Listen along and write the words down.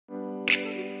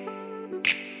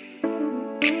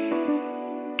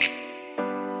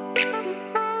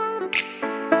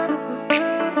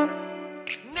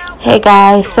Hey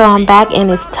guys, so I'm back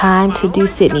and it's time to do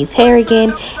Sydney's hair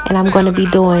again, and I'm going to be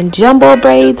doing jumbo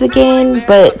braids again,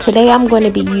 but today I'm going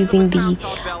to be using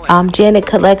the Janet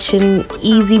Collection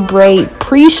Easy Braid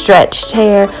pre-stretched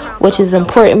hair, which is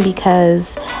important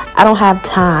because I don't have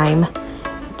time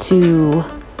to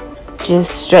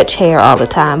just stretch hair all the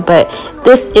time. But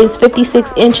this is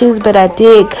 56 inches, but I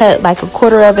did cut like a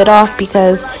quarter of it off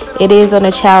because it is on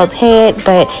a child's head.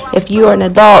 But if you're an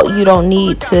adult, you don't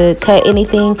need to cut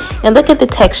anything. And look at the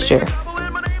texture,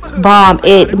 bomb.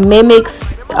 It mimics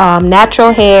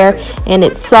natural hair and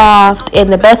it's soft,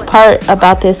 and the best part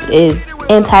about this is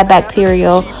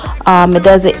antibacterial. It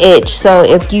doesn't itch, so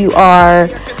if you are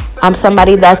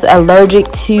somebody that's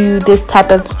allergic to this type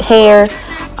of hair,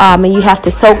 and you have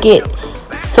to soak it,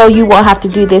 so you won't have to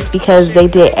do this because they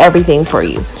did everything for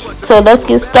you. So let's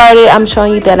get started. I'm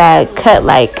showing you that I cut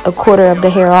like a quarter of the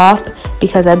hair off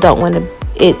because I don't want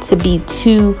it to be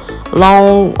too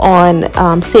long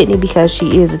on Sydney because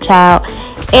she is a child.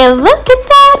 And look at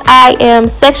that, I am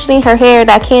sectioning her hair,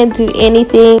 and I can't do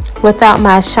anything without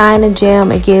my Shine and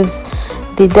Gem. It gives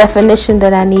the definition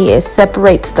that I need. It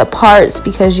separates the parts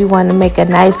because you want to make a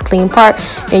nice clean part.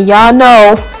 And y'all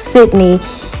know Sydney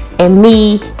and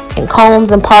me and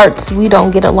combs and parts, we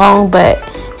don't get along, but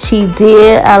she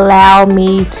did allow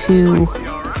me to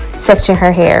section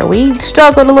her hair. We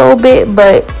struggled a little bit,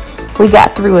 but we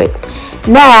got through it.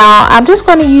 Now I'm just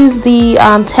going to use the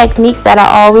technique that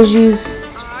I always use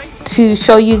to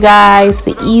show you guys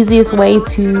the easiest way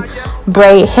to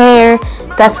braid hair.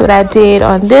 That's what I did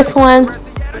on this one.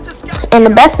 And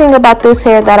the best thing about this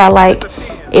hair that I like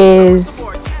is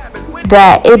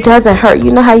that it doesn't hurt.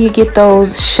 You know how you get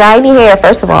those shiny hair?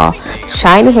 First of all,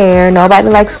 shiny hair, nobody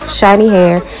likes shiny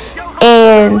hair.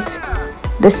 And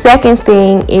the second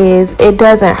thing is it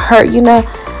doesn't hurt. You know,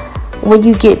 when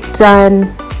you get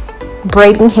done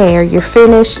braiding hair, you're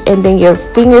finished, and then your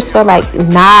fingers feel like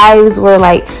knives were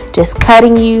like just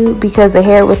cutting you because the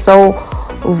hair was so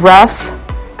rough.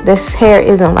 This hair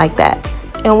isn't like that.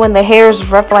 And when the hair is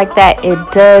rough like that, it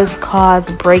does cause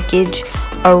breakage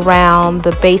around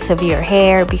the base of your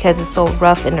hair because it's so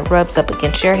rough and it rubs up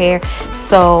against your hair.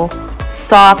 So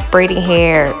soft braiding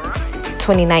hair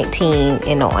 2019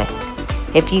 and on.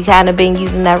 If you kind of been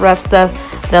using that rough stuff,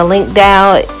 the link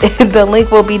down the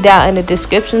link will be down in the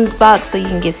description box so you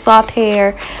can get soft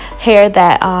hair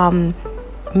that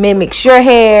mimics your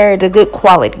hair, the good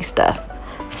quality stuff.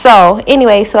 So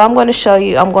anyway, so I'm going to show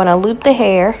you. I'm going to loop the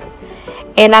hair,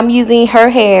 and I'm using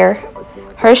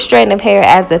her strand of hair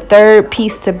as the third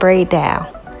piece to braid down.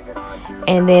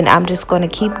 And then I'm just going to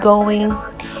keep going,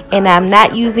 and I'm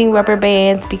not using rubber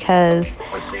bands because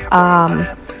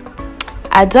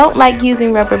I don't like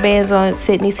using rubber bands on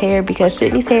Sydney's hair because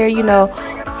Sydney's hair, you know,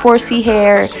 4C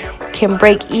hair can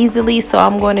break easily. So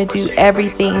I'm going to do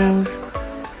everything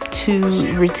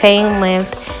to retain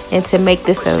length and to make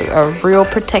this a real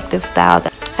protective style.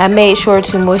 I made sure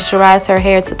to moisturize her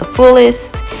hair to the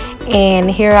fullest. And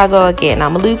here I go again.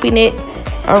 I'm looping it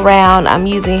around. I'm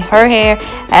using her hair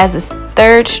as a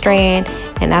third strand,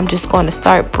 and I'm just going to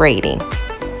start braiding.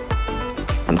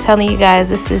 I'm telling you guys,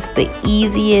 this is the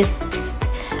easiest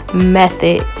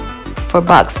method for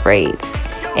box braids.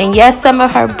 And yes, some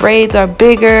of her braids are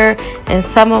bigger and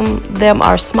some of them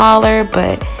are smaller,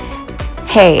 but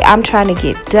hey, I'm trying to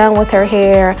get done with her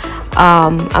hair.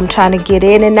 I'm trying to get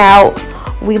in and out.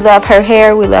 We love her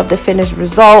hair. We love the finished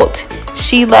result.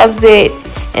 She loves it,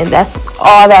 and that's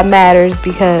all that matters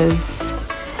because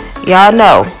y'all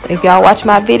know, if y'all watch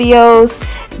my videos,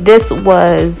 this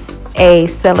was a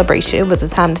celebration. It was a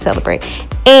time to celebrate.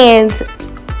 And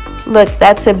look,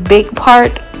 that's a big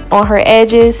part on her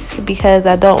edges because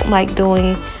I don't like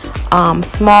doing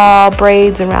small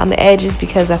braids around the edges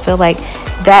because I feel like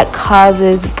that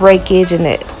causes breakage and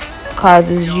it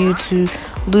causes you to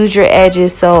lose your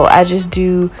edges. So I just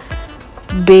do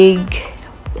big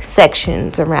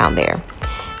sections around there.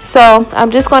 So I'm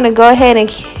just going to go ahead and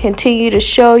continue to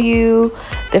show you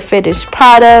the finished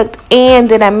product. And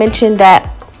then I mentioned that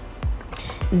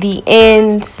the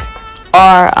ends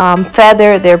are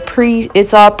feathered.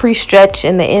 It's all pre-stretched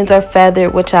and the ends are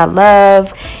feathered, which I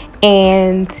love.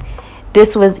 And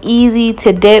this was easy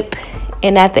to dip,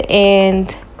 and at the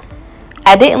end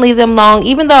I didn't leave them long.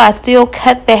 Even though I still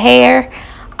cut the hair,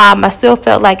 I still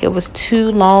felt like it was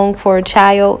too long for a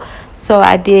child. So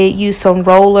I did use some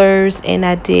rollers, and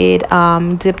I did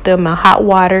dip them in hot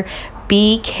water.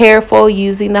 Be careful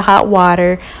using the hot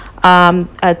water.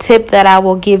 A tip that I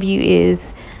will give you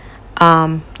is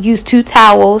use 2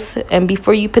 towels, and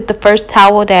before you put the first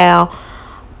towel down,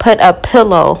 put a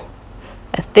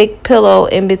thick pillow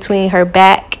in between her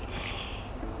back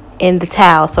and the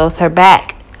towel. So it's her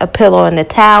back a pillow and a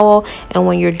towel, and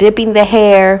when you're dipping the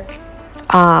hair,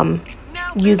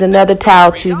 use another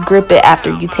towel to grip it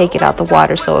after you take it out the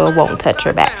water so it won't touch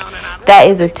your back. That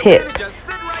is a tip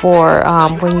for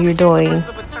when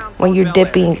you're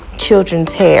dipping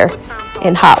children's hair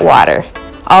in hot water.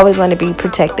 Always want to be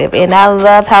protective. And I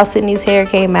love how Sydney's hair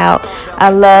came out.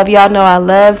 Y'all know I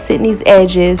love Sydney's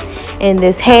edges and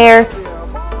this hair.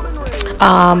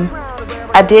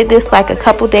 I did this like a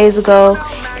couple days ago,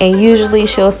 and usually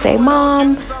she'll say,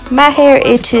 "Mom, my hair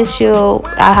itches."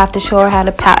 I have to show her how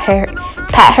to pat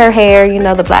her hair, you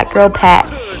know, the black girl pat,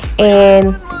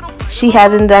 and she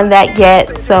hasn't done that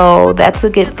yet, so that's a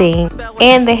good thing.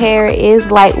 And the hair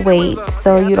is lightweight,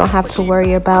 so you don't have to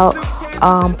worry about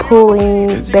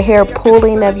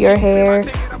pulling of your hair,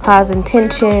 causing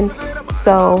tension.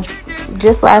 So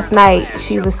just last night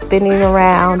she was spinning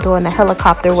around doing a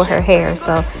helicopter with her hair,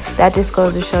 so that just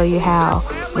goes to show you how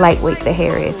lightweight the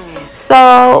hair is.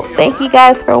 So thank you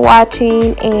guys for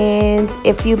watching, and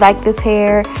if you like this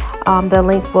hair, the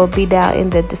link will be down in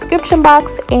the description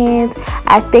box. And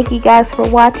I thank you guys for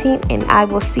watching, and I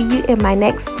will see you in my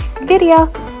next video.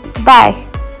 Bye.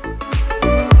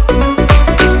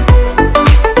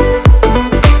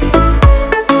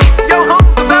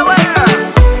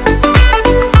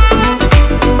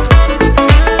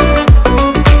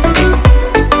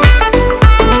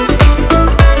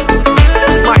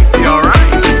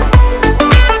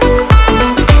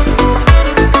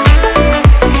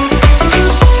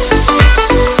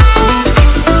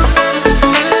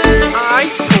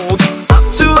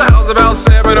 About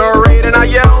 7 or 8 and I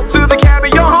yelled to the cabby,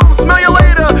 "Yo, home, smell you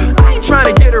later." I ain't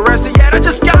trying to get arrested yet, I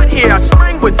just got here. I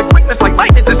sprang with the quickness like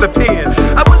lightning disappeared.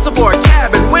 I whistled for a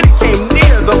cab, and when it came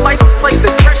near, the license plate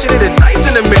said correction and a dice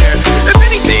in the mirror. If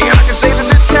anything, I can say that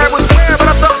this cab was rare, but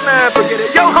I thought, man, forget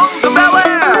it. Yo, home to Bel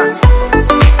Air.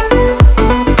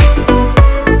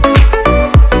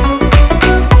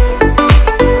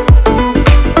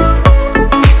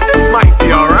 This might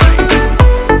be alright.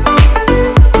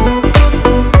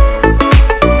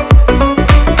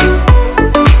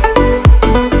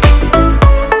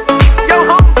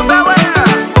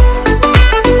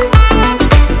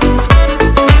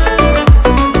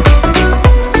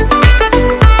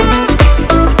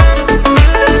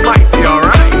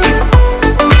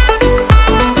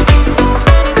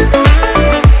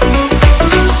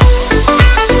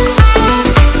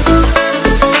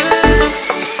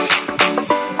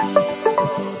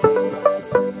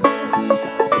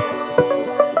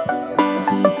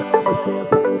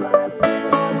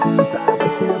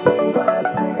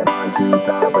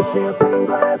 Champagne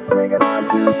glass, bring it on,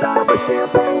 juice out of a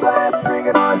champagne glass, bring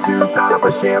it on, juice out of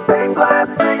a champagne glass,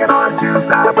 bring it on, juice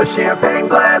out of a champagne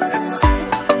glass,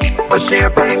 a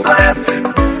champagne glass,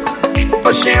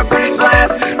 a champagne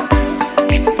glass,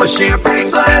 a champagne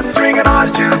glass, bring it on,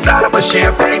 juice out of a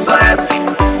champagne glass,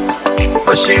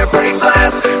 a champagne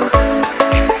glass,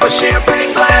 a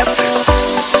champagne glass,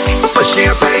 a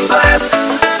champagne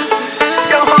glass.